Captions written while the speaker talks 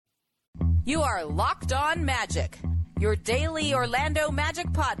You are Locked On Magic, your daily Orlando Magic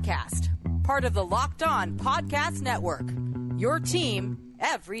podcast, part of the Locked On Podcast Network, your team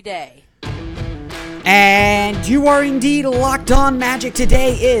every day. And you are indeed Locked On Magic.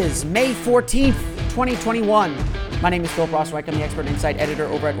 Today is May 14th, 2021. My name is Philip Rossweick. I'm the expert insight editor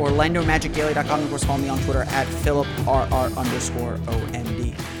over at OrlandoMagicDaily.com. And of course, follow me on Twitter at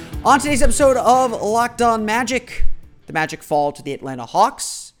PhilipRR_OMD. On today's episode of Locked On Magic, the Magic fall to the Atlanta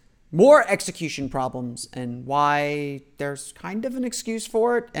Hawks, more execution problems, and why there's kind of an excuse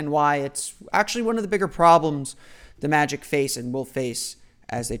for it, and why it's actually one of the bigger problems the Magic face and will face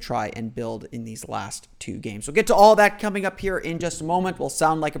as they try and build in these last two games. We'll get to all that coming up here in just a moment. We'll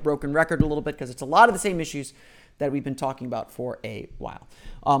sound like a broken record a little bit because it's a lot of the same issues that we've been talking about for a while.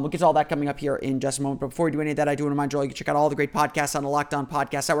 We'll get to all that coming up here in just a moment. But before we do any of that, I do want to remind you all you can check out all the great podcasts on the Locked On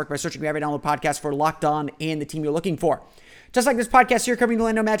Podcast Network by searching every download podcast for Locked On and the team you're looking for. Just like this podcast here covering the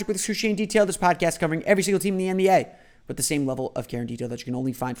Orlando Magic with excruciating detail, this podcast covering every single team in the NBA with the same level of care and detail that you can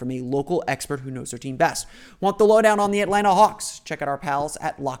only find from a local expert who knows their team best. Want the lowdown on the Atlanta Hawks? Check out our pals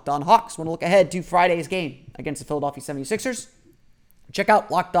at Locked On Hawks. Want to look ahead to Friday's game against the Philadelphia 76ers? Check out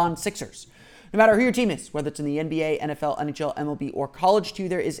Locked On Sixers. No matter who your team is, whether it's in the NBA, NFL, NHL, MLB, or college too,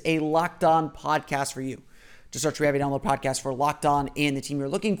 there is a Locked On podcast for you. Just search for every download podcast for Locked On and the team you're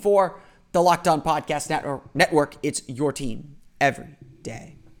looking for. The Locked On Podcast Network, it's your team every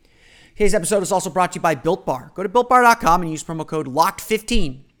day. Today's episode is also brought to you by Built Bar. Go to BuiltBar.com and use promo code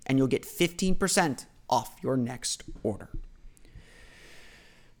LOCKED15 and you'll get 15% off your next order.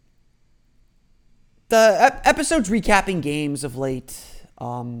 The episodes recapping games of late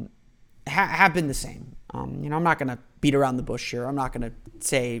have been the same. I'm not going to beat around the bush here. I'm not going to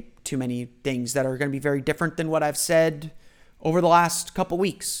say too many things that are going to be very different than what I've said over the last couple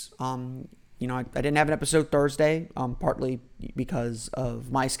weeks. I didn't have an episode Thursday, partly because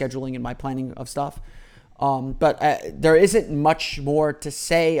of my scheduling and my planning of stuff. But there isn't much more to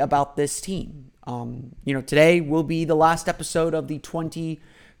say about this team. Today will be the last episode of the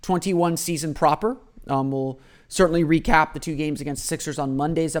 2021 season proper. We'll certainly recap the two games against the Sixers on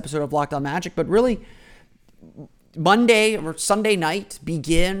Monday's episode of Locked On Magic. But really, Monday or Sunday night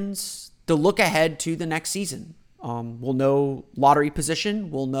begins the look ahead to the next season. We'll know lottery position.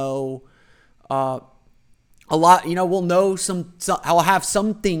 We'll know a lot. We'll know I'll have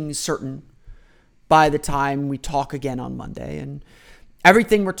some things certain by the time we talk again on Monday, and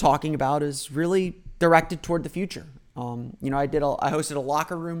everything we're talking about is really directed toward the future. I hosted a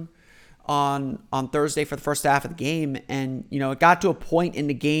locker room on Thursday for the first half of the game, and it got to a point in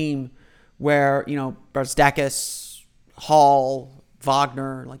the game where Brazdeikis, Hall,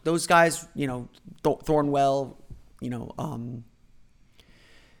 Wagner, like those guys, Thornwell,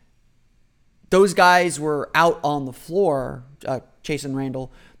 those guys were out on the floor, Chase and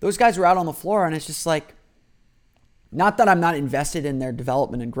Randall, those guys were out on the floor, and it's just like, not that I'm not invested in their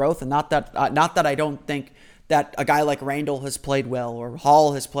development and growth, and not that I don't think that a guy like Randall has played well or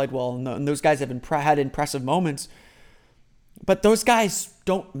Hall has played well, and those guys have had impressive moments, but those guys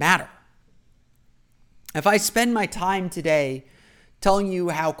don't matter. If I spend my time today telling you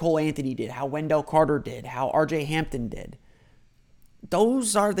how Cole Anthony did, how Wendell Carter did, how RJ Hampton did,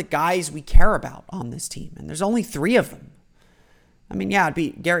 those are the guys we care about on this team. And there's only three of them. I mean, yeah,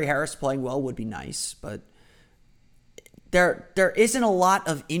 Gary Harris playing well would be nice, but there isn't a lot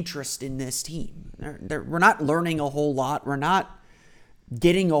of interest in this team. We're not learning a whole lot. We're not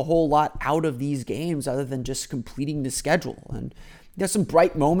getting a whole lot out of these games other than just completing the schedule. And there's some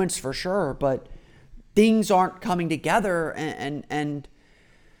bright moments for sure, but things aren't coming together, and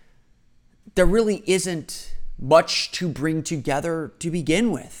there really isn't much to bring together to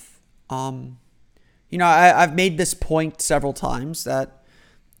begin with. I've made this point several times that,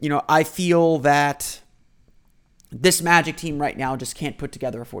 I feel that this Magic team right now just can't put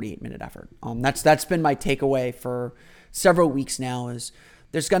together a 48-minute effort. That's been my takeaway for several weeks now, is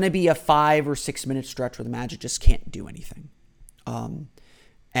there's going to be a 5 or 6 minute stretch where the Magic just can't do anything.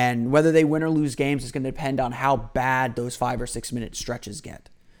 And whether they win or lose games is going to depend on how bad those 5 or 6 minute stretches get.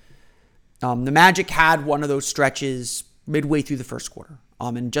 The Magic had one of those stretches midway through the first quarter.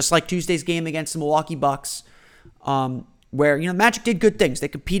 And just like Tuesday's game against the Milwaukee Bucks, where, the Magic did good things. They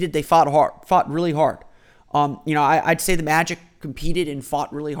competed, they fought really hard. I'd say the Magic competed and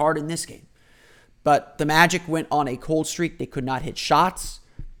fought really hard in this game. But the Magic went on a cold streak. They could not hit shots,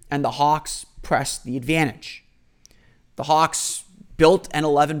 and the Hawks pressed the advantage. The Hawks built an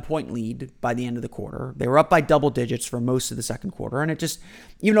 11-point lead by the end of the quarter. They were up by double digits for most of the second quarter. And it just,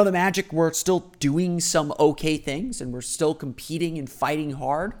 even though the Magic were still doing some okay things and were still competing and fighting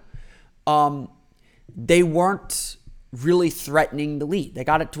hard, they weren't really threatening the lead. They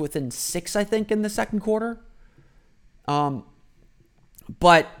got it to within 6, I think, in the second quarter.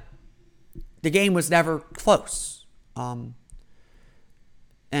 But the game was never close. And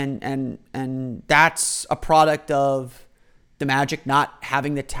that's a product of the Magic not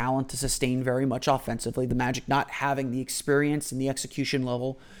having the talent to sustain very much offensively. The Magic not having the experience and the execution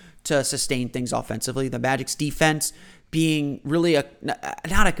level to sustain things offensively. The Magic's defense being really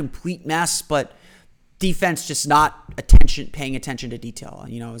not a complete mess, but defense just not paying attention to detail.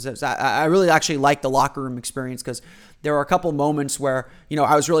 I really actually like the locker room experience because there were a couple moments where,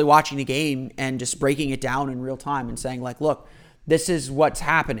 I was really watching the game and just breaking it down in real time and saying, like, look, this is what's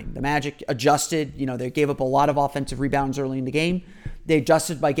happening. The Magic adjusted. They gave up a lot of offensive rebounds early in the game. They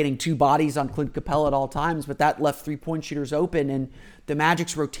adjusted by getting 2 bodies on Clint Capella at all times, but that left 3-point shooters open. And the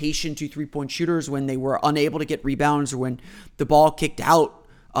Magic's rotation to 3-point shooters when they were unable to get rebounds or when the ball kicked out,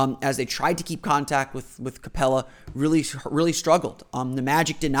 as they tried to keep contact with Capella, really struggled. The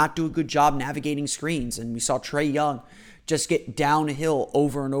Magic did not do a good job navigating screens, and we saw Trae Young just get downhill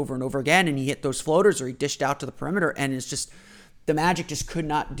over and over and over again, and he hit those floaters or he dished out to the perimeter, and it's just the Magic just could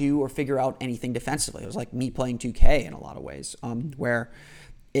not do or figure out anything defensively. It was like me playing 2K in a lot of ways, where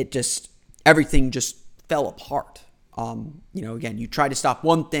everything just fell apart. Again, you try to stop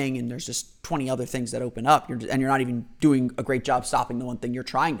one thing and there's just 20 other things that open up, and you're not even doing a great job stopping the one thing you're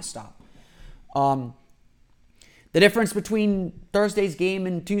trying to stop. The difference between Thursday's game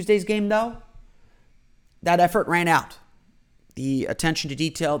and Tuesday's game, though, that effort ran out. The attention to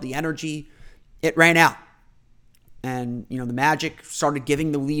detail, the energy, it ran out. And, the Magic started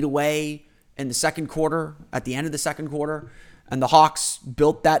giving the lead away in the second quarter, at the end of the second quarter, and the Hawks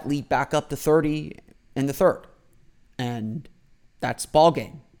built that lead back up to 30 in the third. And that's ball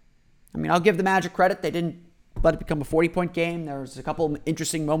game. I'll give the Magic credit. They didn't let it become a 40-point game. There was a couple of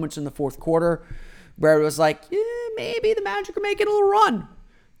interesting moments in the fourth quarter where it was like, maybe the Magic are making a little run.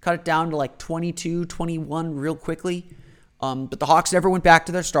 Cut it down to like 22, 21 real quickly. But the Hawks never went back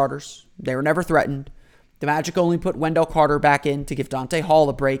to their starters. They were never threatened. The Magic only put Wendell Carter back in to give Dante Hall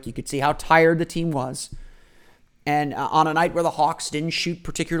a break. You could see how tired the team was. And on a night where the Hawks didn't shoot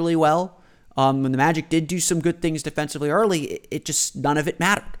particularly well, when the Magic did do some good things defensively early, it just, none of it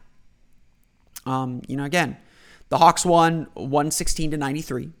mattered. Again, the Hawks won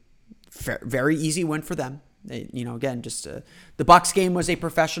 116-93. Very easy win for them. The Bucks game was a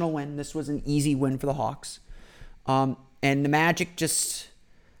professional win. This was an easy win for the Hawks. And the Magic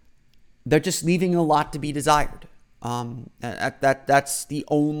they're just leaving a lot to be desired. That's the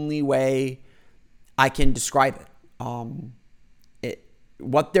only way I can describe it.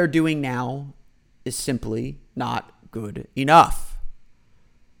 What they're doing now is simply not good enough.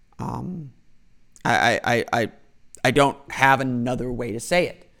 I don't have another way to say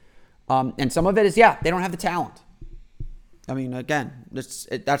it. And some of it is, they don't have the talent. Again,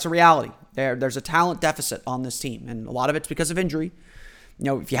 that's a reality. There's a talent deficit on this team, and a lot of it's because of injury.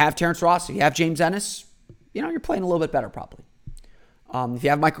 If you have Terrence Ross, if you have James Ennis, you're playing a little bit better probably. If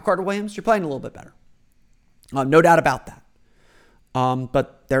you have Michael Carter-Williams, you're playing a little bit better. No doubt about that.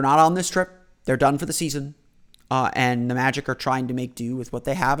 But they're not on this trip. They're done for the season. And the Magic are trying to make do with what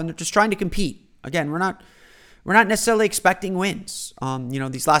they have, and they're just trying to compete. Again, we're not necessarily expecting wins.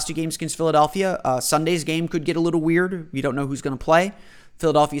 These last 2 games against Philadelphia, Sunday's game could get a little weird. We don't know who's going to play.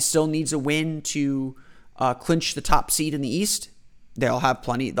 Philadelphia still needs a win to clinch the top seed in the East. They'll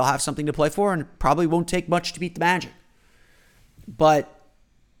have something to play for, and it probably won't take much to beat the Magic. But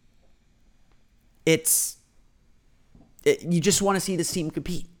you just want to see this team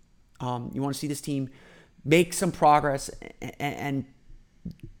compete. You want to see this team make some progress and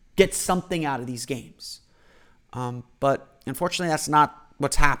get something out of these games. But unfortunately, that's not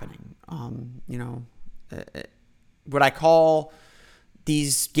what's happening. Would I call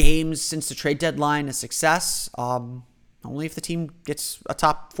these games since the trade deadline a success? Only if the team gets a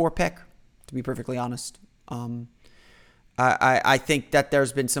top 4 pick, to be perfectly honest. I think that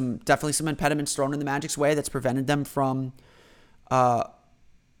there's been definitely some impediments thrown in the Magic's way that's prevented them from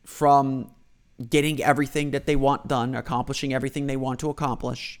getting everything that they want done, accomplishing everything they want to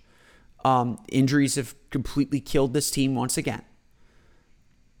accomplish. Injuries have completely killed this team once again.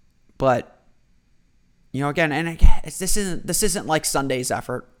 But this isn't like Sunday's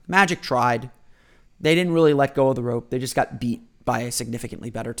effort. Magic tried. They didn't really let go of the rope. They just got beat by a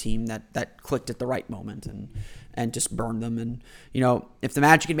significantly better team that clicked at the right moment and just burned them. And, if the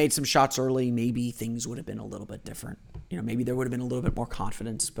Magic had made some shots early, maybe things would have been a little bit different. Maybe there would have been a little bit more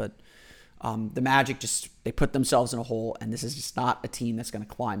confidence. But the Magic they put themselves in a hole, and this is just not a team that's going to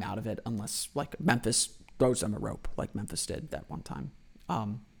climb out of it unless, like, Memphis throws them a rope like Memphis did that one time.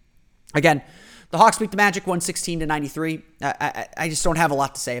 Again, the Hawks beat the Magic 116-93. I just don't have a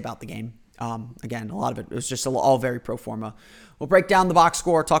lot to say about the game. Again, a lot of it was just all very pro forma. We'll break down the box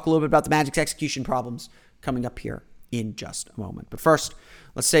score, talk a little bit about the Magic's execution problems coming up here in just a moment. But first,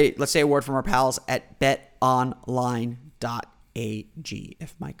 let's say a word from our pals at betonline.ag,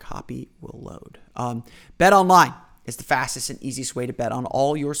 if my copy will load. BetOnline is the fastest and easiest way to bet on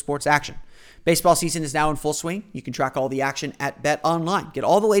all your sports action. Baseball season is now in full swing. You can track all the action at BetOnline. Get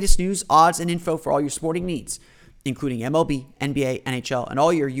all the latest news, odds, and info for all your sporting needs, including MLB, NBA, NHL, and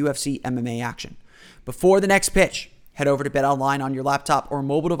all your UFC MMA action. Before the next pitch, head over to BetOnline on your laptop or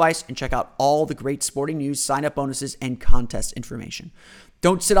mobile device and check out all the great sporting news, sign-up bonuses, and contest information.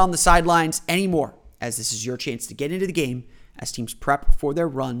 Don't sit on the sidelines anymore, as this is your chance to get into the game as teams prep for their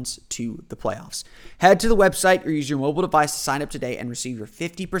runs to the playoffs. Head to the website or use your mobile device to sign up today and receive your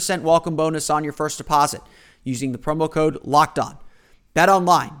 50% welcome bonus on your first deposit using the promo code LOCKEDON.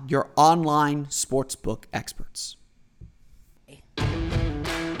 BetOnline, your online sportsbook experts.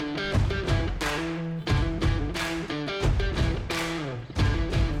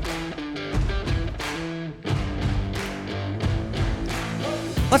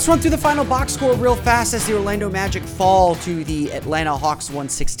 Let's run through the final box score real fast as the Orlando Magic fall to the Atlanta Hawks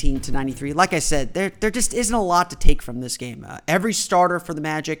 116-93. Like I said, there just isn't a lot to take from this game. Every starter for the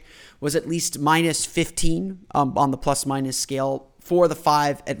Magic was at least minus 15 on the plus-minus scale. 4 of the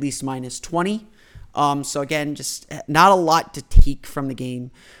 5 at least minus 20. So again, just not a lot to take from the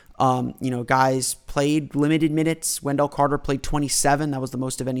game. Guys played limited minutes. Wendell Carter played 27. That was the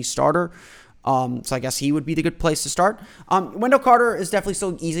most of any starter. So I guess he would be the good place to start. Wendell Carter is definitely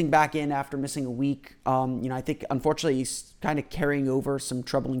still easing back in after missing a week. I think unfortunately he's kind of carrying over some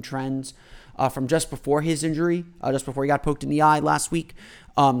troubling trends from just before his injury, just before he got poked in the eye last week.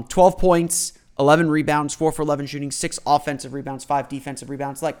 12 points, 11 rebounds, 4 for 11 shooting, 6 offensive rebounds, 5 defensive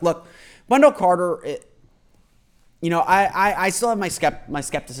rebounds. Look, Wendell Carter, I still have my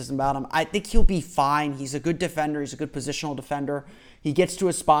skepticism about him. I think he'll be fine. He's a good defender. He's a good positional defender. He gets to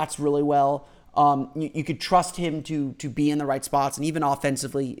his spots really well. You could trust him to be in the right spots, and even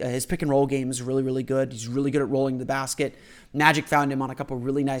offensively, his pick and roll game is really, really good. He's really good at rolling the basket. Magic found him on a couple of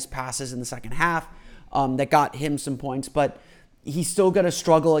really nice passes in the second half that got him some points, but he's still going to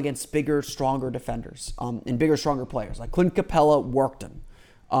struggle against bigger, stronger defenders and bigger, stronger players. Like Clint Capella worked him.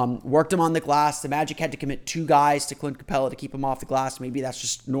 Worked him on the glass. The Magic had to commit 2 guys to Clint Capella to keep him off the glass. Maybe that's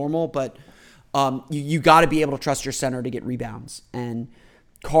just normal, but you got to be able to trust your center to get rebounds. And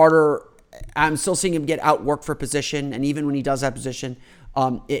Carter, I'm still seeing him get outworked for position, and even when he does have position,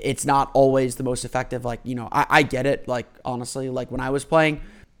 it's not always the most effective. I get it. Honestly, when I was playing,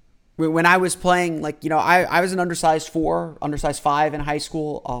 I was an undersized 4, undersized 5 in high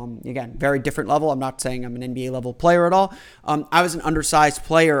school. Again, very different level. I'm not saying I'm an NBA level player at all. I was an undersized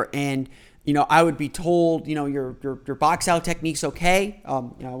player, and I would be told, your box out technique's okay. I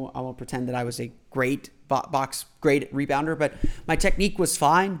won't pretend that I was a great great rebounder, but my technique was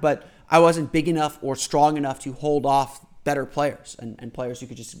fine. But I wasn't big enough or strong enough to hold off better players and players who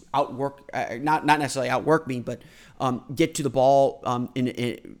could just outwork, not necessarily outwork me, but get to the ball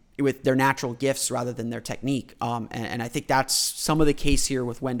with their natural gifts rather than their technique. And I think that's some of the case here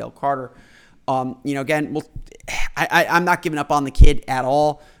with Wendell Carter. Again, I'm not giving up on the kid at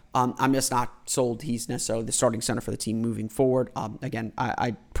all. I'm just not sold he's necessarily the starting center for the team moving forward. Again,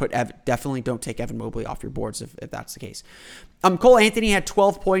 I put definitely don't take Evan Mobley off your boards if that's the case. Cole Anthony had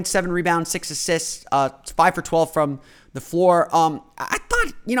 12 points, 7 rebounds, 6 assists, 5 for 12 from the floor.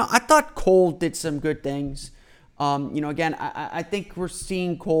 I thought Cole did some good things. Again, I think we're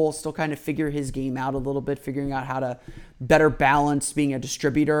seeing Cole still kind of figure his game out a little bit, figuring out how to better balance being a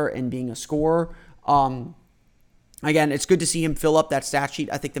distributor and being a scorer. Again, it's good to see him fill up that stat sheet.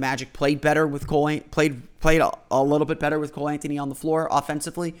 I think the Magic played better with Cole, played a little bit better with Cole Anthony on the floor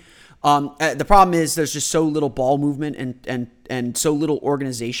offensively. The problem is there's just so little ball movement and so little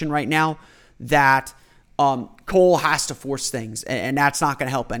organization right now that Cole has to force things, and that's not going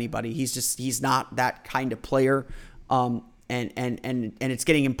to help anybody. He's not that kind of player, and it's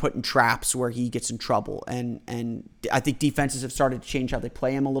getting him put in traps where he gets in trouble. And I think defenses have started to change how they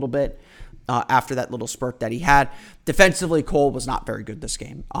play him a little bit. After that little spurt that he had. Defensively, Cole was not very good this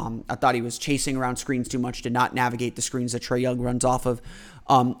game. I thought he was chasing around screens too much, did not navigate the screens that Trae Young runs off of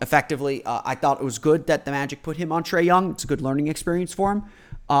effectively. I thought it was good that the Magic put him on Trae Young. It's a good learning experience for him.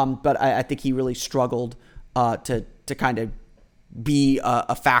 But I think he really struggled to kind of be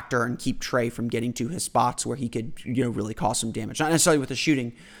a factor and keep Trae from getting to his spots where he could really cause some damage. Not necessarily with the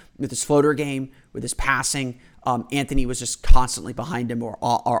shooting, with his floater game, with his passing. Anthony was just constantly behind him or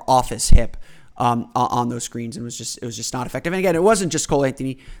off his hip on those screens, and it was just not effective. And again, it wasn't just Cole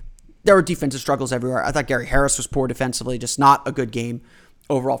Anthony. there were defensive struggles everywhere. I thought Gary Harris was poor defensively, just not a good game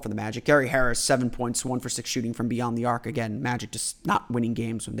overall for the Magic. Gary Harris, 7 points, 1 for 6 shooting from beyond the arc. Again, Magic just not winning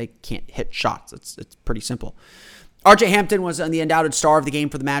games when they can't hit shots. It's pretty simple. RJ Hampton was the undoubted star of the game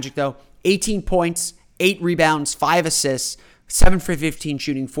for the Magic, though. 18 points, 8 rebounds, 5 assists, 7 for 15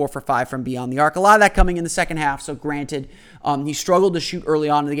 shooting, 4 for 5 from beyond the arc. A lot of that coming in the second half, so granted, he struggled to shoot early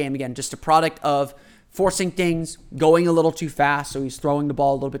on in the game. Again, just a product of forcing things, going a little too fast, so he's throwing the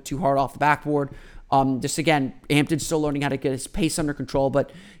ball a little bit too hard off the backboard. Just again, Hampton's still learning how to get his pace under control,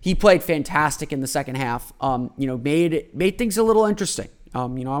 but he played fantastic in the second half. Made things a little interesting. I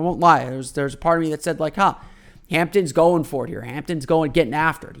won't lie. There's a part of me that said Hampton's going for it here. Hampton's getting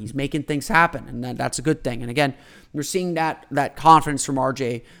after it. He's making things happen, and that's a good thing. And again, we're seeing that confidence from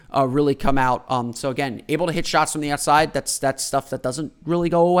RJ really come out. So again, able to hit shots from the outside. That's stuff that doesn't really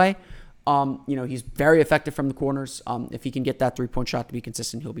go away. He's very effective from the corners. If he can get that 3-point shot to be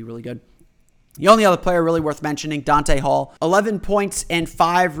consistent, he'll be really good. The only other player really worth mentioning, Dante Hall. 11 points and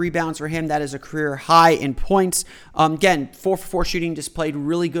 5 rebounds for him. That is a career high in points. Again, 4 for 4 shooting, just played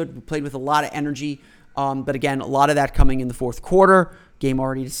really good. Played with a lot of energy. But again, a lot of that coming in the fourth quarter. Game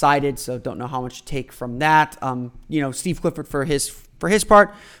already decided, so don't know how much to take from that. Steve Clifford for his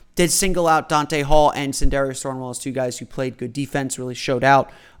part did single out Dante Hall and Sindarius Thornwell as 2 guys who played good defense, really showed out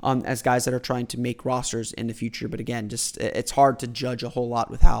as guys that are trying to make rosters in the future. But again, just it's hard to judge a whole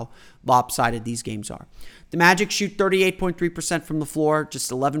lot with how lopsided these games are. The Magic shoot 38.3% from the floor, just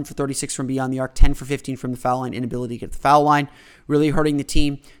 11 for 36 from beyond the arc, 10 for 15 from the foul line, inability to get the foul line, really hurting the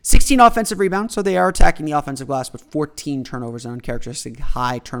team. 16 offensive rebounds, so they are attacking the offensive glass, but 14 turnovers, an uncharacteristic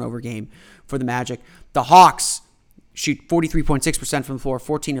high turnover game for the Magic. The Hawks shoot 43.6% from the floor,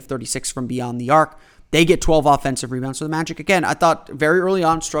 14 of 36 from beyond the arc. They get 12 offensive rebounds. So the Magic, again, I thought very early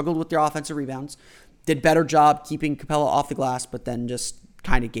on struggled with their offensive rebounds. Did better job keeping Capella off the glass, but then just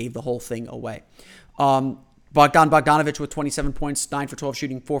kind of gave the whole thing away. Bogdanovic with 27 points, 9 for 12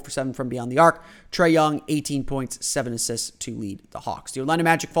 shooting, 4 for 7 from beyond the arc. Trae Young, 18 points, 7 assists to lead the Hawks. The Orlando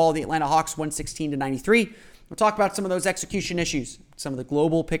Magic fall the Atlanta Hawks 116-93. We'll talk about some of those execution issues, some of the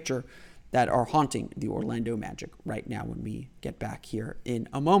global picture that are haunting the Orlando Magic right now when we get back here in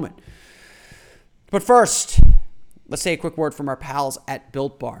a moment. But first, let's say a quick word from our pals at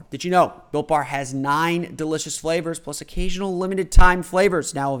Built Bar. Did you know Built Bar has 9 delicious flavors plus occasional limited time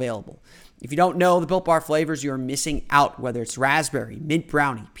flavors now available? If you don't know the Built Bar flavors, you're missing out, whether it's raspberry, mint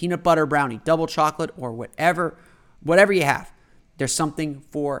brownie, peanut butter brownie, double chocolate, or whatever you have. There's something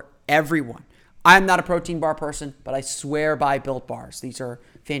for everyone. I'm not a protein bar person, but I swear by Built Bars. These are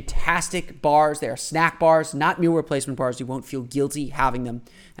fantastic bars. They are snack bars, not meal replacement bars. You won't feel guilty having them.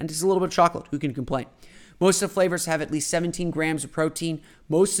 And just a little bit of chocolate. Who can complain? Most of the flavors have at least 17 grams of protein.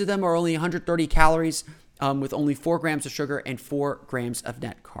 Most of them are only 130 calories with only 4 grams of sugar and 4 grams of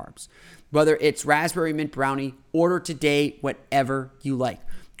net carbs. Whether it's raspberry mint brownie, order today whatever you like.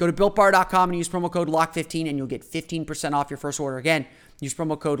 Go to BuiltBar.com and use promo code LOCK15 and you'll get 15% off your first order. Again, use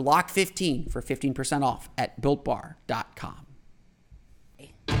promo code LOCK15 for 15% off at BuiltBar.com.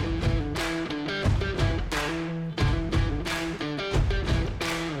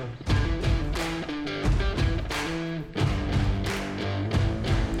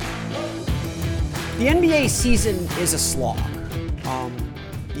 The NBA season is a slog.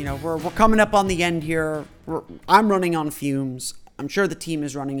 We're coming up on the end here. I'm running on fumes. I'm sure the team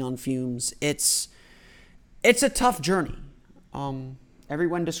is running on fumes. It's a tough journey.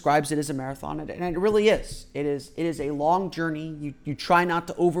 Everyone describes it as a marathon, and it really is. It is a long journey. You try not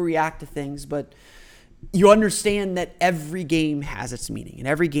to overreact to things, but you understand that every game has its meaning and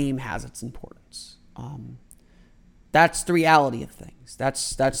every game has its importance. That's the reality of things.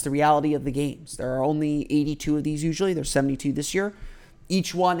 That's the reality of the games. There are only 82 of these usually. There's 72 this year.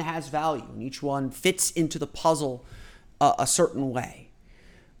 Each one has value, and each one fits into the puzzle a certain way.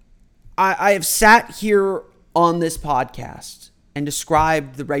 I have sat here on this podcast and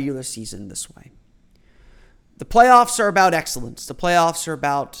described the regular season this way. The playoffs are about excellence. The playoffs are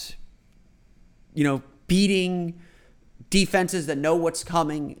about, beating defenses that know what's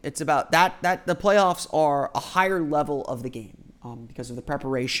coming. It's about that the playoffs are a higher level of the game because of the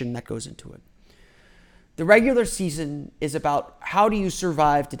preparation that goes into it. The regular season is about how do you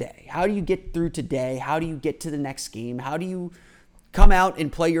survive today? How do you get through today? How do you get to the next game? How do you come out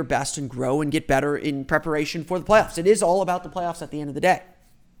and play your best and grow and get better in preparation for the playoffs? It is all about the playoffs at the end of the day.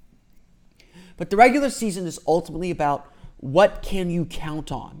 But the regular season is ultimately about what can you count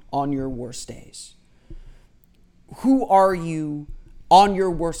on your worst days? Who are you on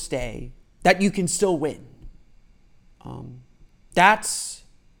your worst day that you can still win? That's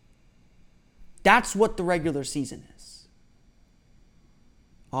what the regular season is.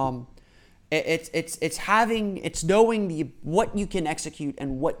 It's knowing what you can execute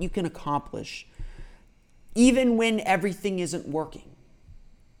and what you can accomplish, even when everything isn't working.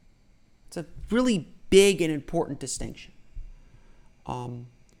 It's a really big and important distinction.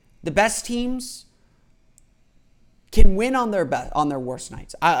 The best teams can win on their worst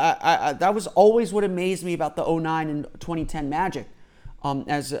nights. That was always what amazed me about the 2009 and 2010 Magic.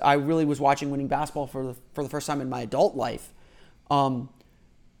 As I really was watching winning basketball for the first time in my adult life,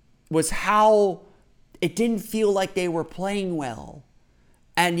 was how it didn't feel like they were playing well,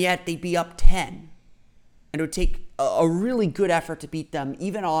 and yet they'd be up 10. And it would take a really good effort to beat them,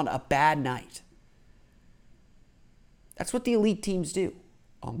 even on a bad night. That's what the elite teams do.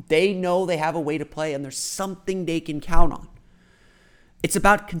 They know they have a way to play, and there's something they can count on. It's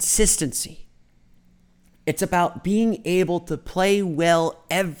about consistency. It's about being able to play well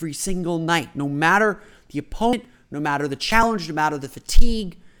every single night, no matter the opponent, no matter the challenge, no matter the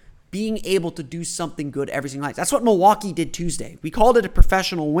fatigue, being able to do something good every single night. That's what Milwaukee did Tuesday. We called it a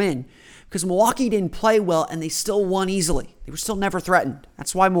professional win because Milwaukee didn't play well and they still won easily. They were still never threatened.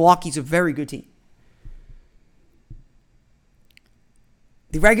 That's why Milwaukee's a very good team.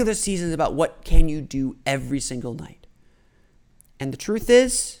 The regular season is about what can you do every single night. And the truth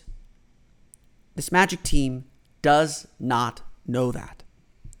is, this Magic team does not know that.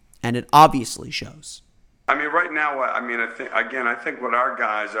 And it obviously shows. I mean, right now, I think what our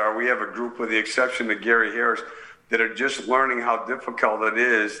guys are, we have a group with the exception of Gary Harris that are just learning how difficult it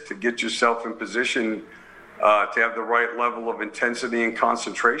is to get yourself in position to have the right level of intensity and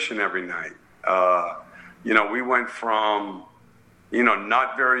concentration every night. We went from,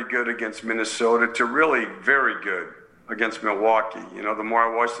 not very good against Minnesota to really very good against Milwaukee. The more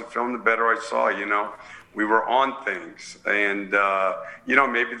I watched the film, the better I saw, we were on things. And,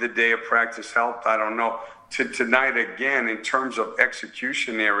 maybe the day of practice helped. I don't know. Tonight, again, in terms of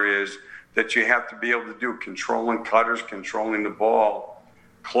execution areas that you have to be able to do, controlling cutters, controlling the ball,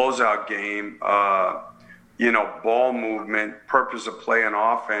 closeout game, ball movement, purpose of play and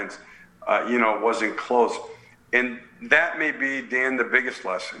offense, wasn't close. And that may be, Dan, the biggest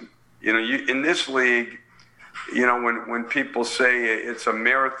lesson. In this league, when people say it's a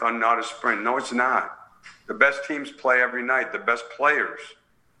marathon, not a sprint. No, it's not. The best teams play every night. The best players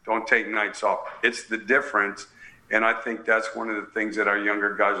don't take nights off. It's the difference, and I think that's one of the things that our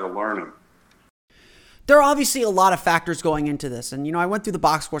younger guys are learning. There are obviously a lot of factors going into this, and I went through the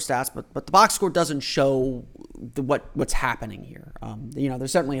box score stats, but the box score doesn't show what's happening here.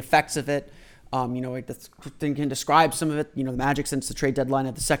 There's certainly effects of it. It can describe some of it. The Magic, since the trade deadline,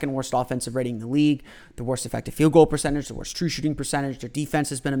 have the second worst offensive rating in the league, the worst effective field goal percentage, the worst true shooting percentage. Their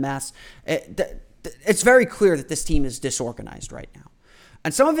defense has been a mess. It's very clear that this team is disorganized right now.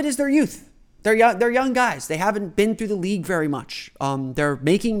 And some of it is their youth. They're young guys. They haven't been through the league very much. They're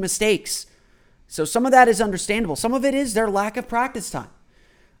making mistakes. So some of that is understandable. Some of it is their lack of practice time.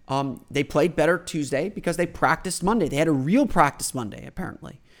 They played better Tuesday because they practiced Monday. They had a real practice Monday,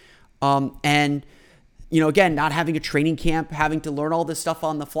 apparently. Again, not having a training camp, having to learn all this stuff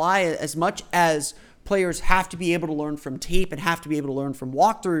on the fly, as much as players have to be able to learn from tape and have to be able to learn from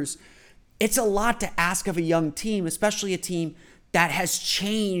walkthroughs, it's a lot to ask of a young team, especially a team that has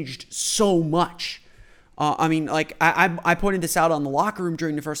changed so much. I pointed this out on the locker room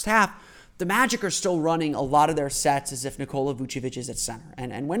during the first half. The Magic are still running a lot of their sets as if Nikola Vucevic is at center.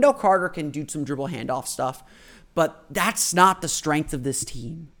 And Wendell Carter can do some dribble handoff stuff, but that's not the strength of this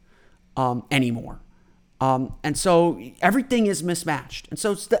team anymore. And so everything is mismatched. And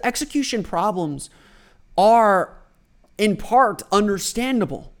so the execution problems are, in part,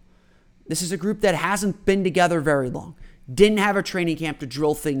 understandable. This is a group that hasn't been together very long, didn't have a training camp to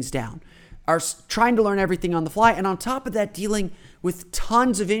drill things down, are trying to learn everything on the fly, and on top of that, dealing with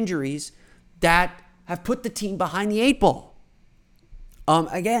tons of injuries that have put the team behind the eight ball.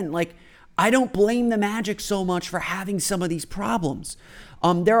 I don't blame the Magic so much for having some of these problems.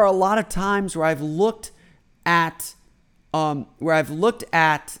 There are a lot of times where I've looked at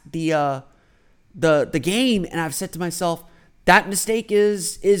the game and I've said to myself, that mistake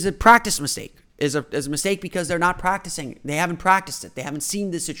is a practice mistake, is a mistake because they're not practicing. They haven't practiced it. They haven't seen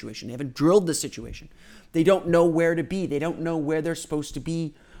this situation. They haven't drilled this situation. They don't know where to be. They don't know where they're supposed to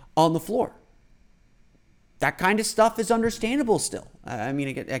be on the floor. That kind of stuff is understandable still.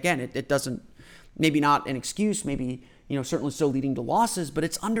 It doesn't, maybe not an excuse, maybe, certainly still leading to losses, but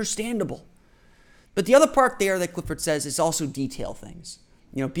it's understandable. But the other part there that Clifford says is also detail things.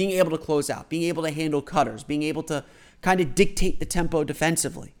 Being able to close out, being able to handle cutters, being able to kind of dictate the tempo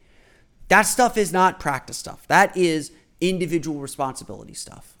defensively. That stuff is not practice stuff. That is individual responsibility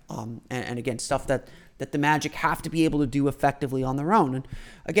stuff. And again, stuff that the Magic have to be able to do effectively on their own. And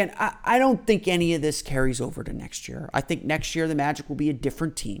again, I don't think any of this carries over to next year. I think next year the Magic will be a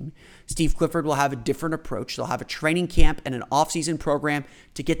different team. Steve Clifford will have a different approach. They'll have a training camp and an offseason program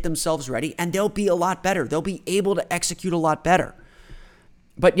to get themselves ready, and they'll be a lot better. They'll be able to execute a lot better.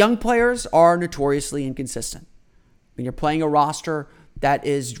 But young players are notoriously inconsistent. When you're playing a roster that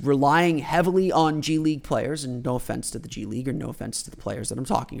is relying heavily on G League players, and no offense to the G League or no offense to the players that I'm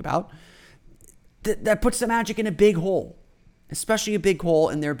talking about, that puts the Magic in a big hole, especially a big hole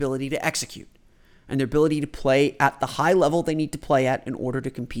in their ability to execute and their ability to play at the high level they need to play at in order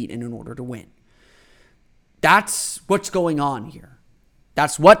to compete and in order to win. That's what's going on here.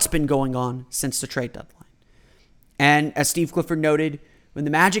 That's what's been going on since the trade deadline. And as Steve Clifford noted, when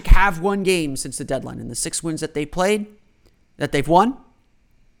the Magic have won games since the deadline, and the 6 wins that they played, that they've won,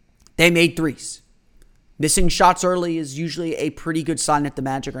 they made threes. Missing shots early is usually a pretty good sign that the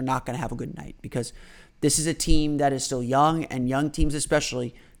Magic are not going to have a good night, because this is a team that is still young, and young teams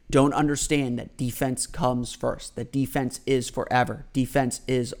especially don't understand that defense comes first, that defense is forever. Defense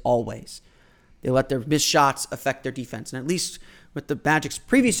is always. They let their missed shots affect their defense. And at least with the Magic's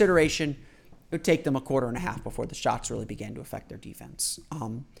previous iteration, it would take them a quarter and a half before the shots really began to affect their defense.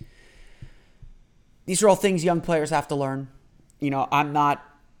 These are all things young players have to learn. I'm not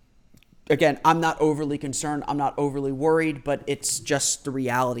overly concerned. I'm not overly worried, but it's just the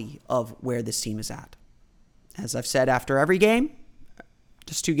reality of where this team is at. As I've said after every game,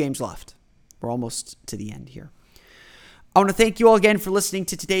 just 2 games left. We're almost to the end here. I want to thank you all again for listening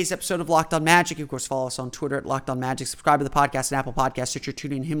to today's episode of Locked On Magic. Of course, follow us on Twitter at Locked On Magic. Subscribe to the podcast on Apple Podcasts, Stitcher,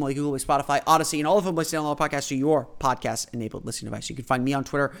 TuneIn, Himalaya, Google, Spotify, Odyssey, and all of them by download podcasts to your podcast-enabled listening device. You can find me on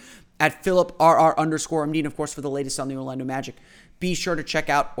Twitter at PhilipRR_MD, and of course, for the latest on the Orlando Magic, be sure to check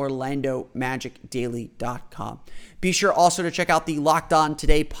out OrlandoMagicDaily.com. Be sure also to check out the Locked On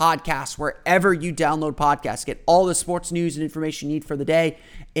Today podcast wherever you download podcasts. Get all the sports news and information you need for the day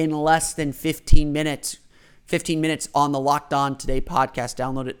in less than 15 minutes. 15 minutes on the Locked On Today podcast.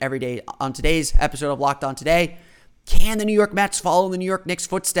 Download it every day. On today's episode of Locked On Today, can the New York Mets follow the New York Knicks'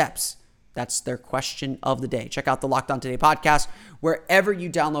 footsteps? That's their question of the day. Check out the Locked On Today podcast wherever you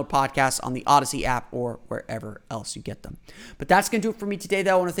download podcasts, on the Odyssey app or wherever else you get them. But that's going to do it for me today,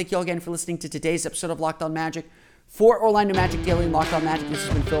 though. I want to thank you all again for listening to today's episode of Locked On Magic. For Orlando Magic Daily and Locked On Magic, this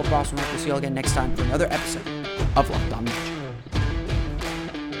has been Philip Rossman. We'll see you all again next time for another episode of Locked On Magic.